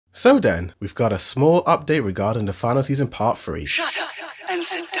So then, we've got a small update regarding the final season part 3. Shut up and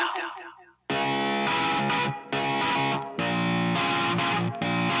sit down.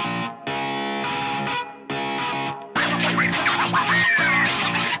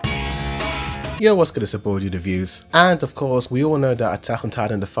 Yo, what's good, it's your boy The Views. And of course, we all know that Attack on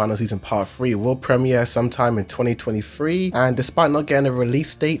Titan the final season part 3 will premiere sometime in 2023, and despite not getting a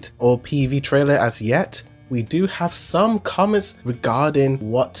release date or PV trailer as yet, we do have some comments regarding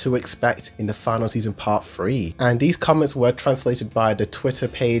what to expect in the final season part 3. And these comments were translated by the Twitter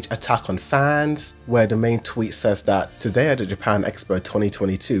page Attack on Fans, where the main tweet says that today at the Japan Expo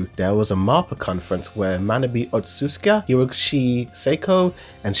 2022, there was a MAPPA conference where Manabe Otsusuka, Hiroshi Seiko,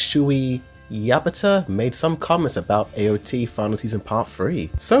 and Shui Yabata made some comments about AOT Final Season Part 3.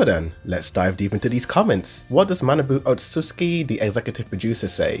 So then, let's dive deep into these comments. What does Manabu Otsutsuki, the executive producer,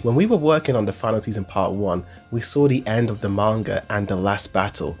 say? When we were working on the Final Season Part 1, we saw the end of the manga and the last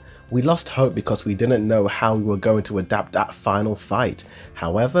battle. We lost hope because we didn't know how we were going to adapt that final fight.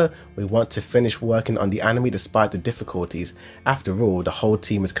 However, we want to finish working on the anime despite the difficulties. After all, the whole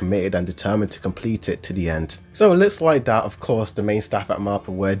team is committed and determined to complete it to the end. So it looks like that, of course, the main staff at MAPPA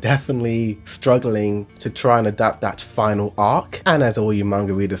were definitely struggling to try and adapt that final arc. And as all you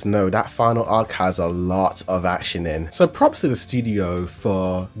manga readers know, that final arc has a lot of action in. So props to the studio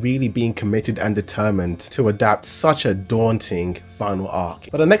for really being committed and determined to adapt such a daunting final arc.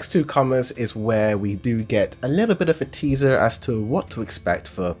 But the next two comments is where we do get a little bit of a teaser as to what to expect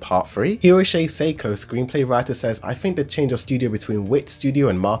for part 3. Hiroshi Seiko, screenplay writer, says, I think the change of studio between WIT Studio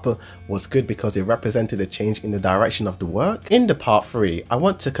and MAPPA was good because it represented a change in the direction of the work. In the part 3, I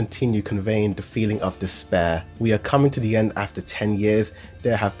want to continue conveying the feeling of despair. We are coming to the end after 10 years.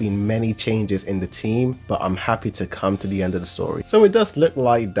 There have been many changes in the team, but I'm happy to come to the end of the story. So it does look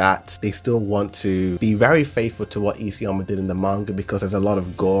like that they still want to be very faithful to what Isayama did in the manga, because there's a lot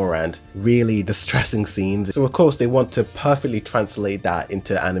of gore and really distressing scenes. So of course they want to perfectly translate that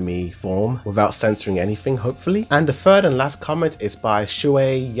into anime form without censoring anything, hopefully. And the third and last comment is by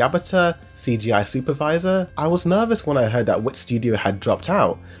Shuei Yabata, CGI supervisor. I was nervous when I heard that WIT Studio had dropped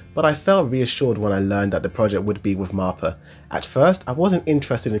out, but I felt reassured when I learned that the project would be with MAPPA. At first, I wasn't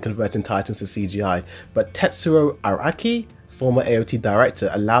interested in converting Titans to CGI, but Tetsuro Araki, former AOT director,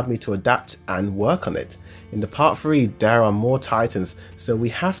 allowed me to adapt and work on it. In the part 3, there are more Titans, so we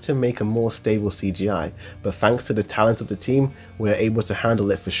have to make a more stable CGI, but thanks to the talent of the team, we're able to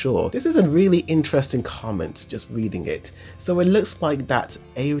handle it for sure. This is a really interesting comment, just reading it. So it looks like that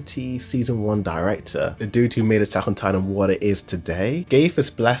AOT Season 1 director, the dude who made Attack on Titan what it is today, gave his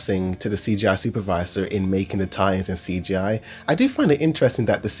blessing to the CGI supervisor in making the Titans in CGI. I do find it interesting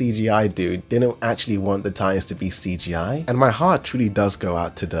that the CGI dude didn't actually want the Titans to be CGI, and my heart truly does go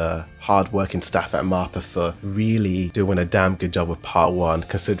out to the hard-working staff at MAPPA for really doing a damn good job with part 1,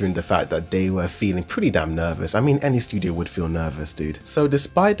 considering the fact that they were feeling pretty damn nervous. I mean, any studio would feel nervous, dude. So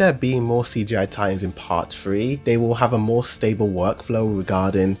despite there being more CGI Titans in part 3, they will have a more stable workflow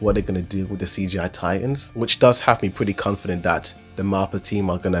regarding what they're going to do with the CGI Titans, which does have me pretty confident that the MAPPA team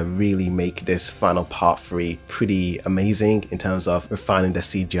are going to really make this final part 3 pretty amazing in terms of refining their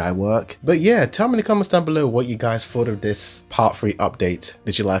CGI work. But yeah, tell me in the comments down below what you guys thought of this part 3 update.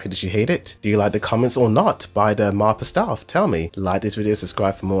 Did you like it? Did you hate it? Do you like the comments or not by the MAPPA staff? Tell me. Like this video,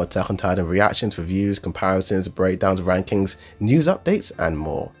 subscribe for more Attack on Titan reactions, reviews, comparisons, breakdowns, rankings, news updates, and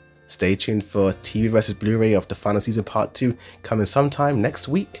more. Stay tuned for TV vs Blu-ray of the final season part 2 coming sometime next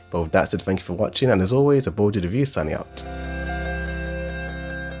week. But with that said, thank you for watching, and as always, a bold review signing out.